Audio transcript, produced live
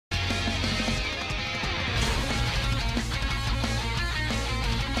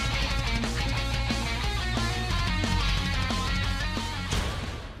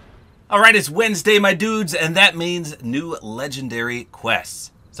Alright, it's Wednesday, my dudes, and that means new legendary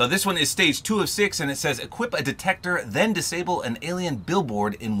quests. So this one is stage 2 of 6, and it says equip a detector, then disable an alien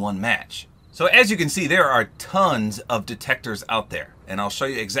billboard in one match. So as you can see, there are tons of detectors out there, and I'll show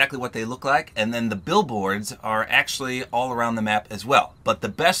you exactly what they look like, and then the billboards are actually all around the map as well. But the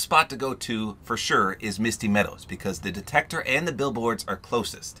best spot to go to, for sure, is Misty Meadows, because the detector and the billboards are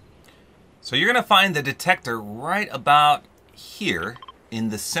closest. So you're going to find the detector right about here, in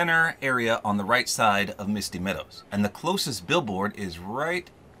the center area on the right side of Misty Meadows. And the closest billboard is right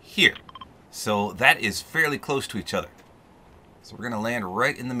here. So that is fairly close to each other. So we're gonna land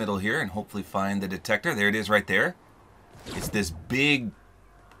right in the middle here and hopefully find the detector. There it is right there. It's this big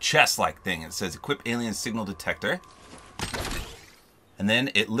chest-like thing. It says equip alien signal detector. And then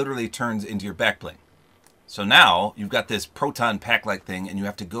it literally turns into your backbling. So now you've got this proton pack-like thing and you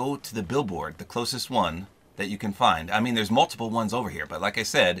have to go to the billboard, the closest one that you can find. I mean, there's multiple ones over here, but like I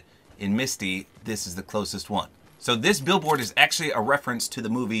said, in Misty, this is the closest one. So this billboard is actually a reference to the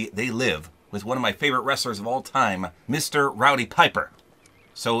movie They Live with one of my favorite wrestlers of all time, Mr. Rowdy Piper.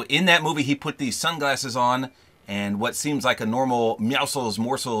 So in that movie, he put these sunglasses on, and what seems like a normal MEOWSCLE'S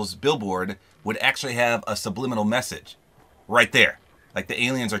MORSELS billboard would actually have a subliminal message right there. Like the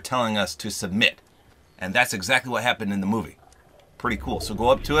aliens are telling us to submit. And that's exactly what happened in the movie. Pretty cool. So go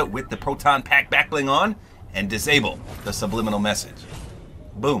up to it with the proton pack backbling on, and disable the subliminal message.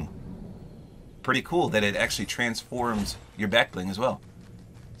 Boom. Pretty cool that it actually transforms your backbling as well.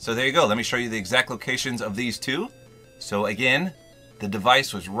 So there you go. Let me show you the exact locations of these two. So again, the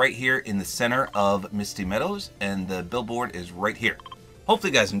device was right here in the center of Misty Meadows, and the billboard is right here.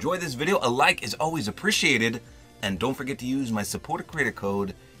 Hopefully you guys enjoyed this video. A like is always appreciated, and don't forget to use my Support-A-Creator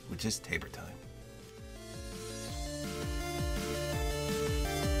Code, which is Tabor time.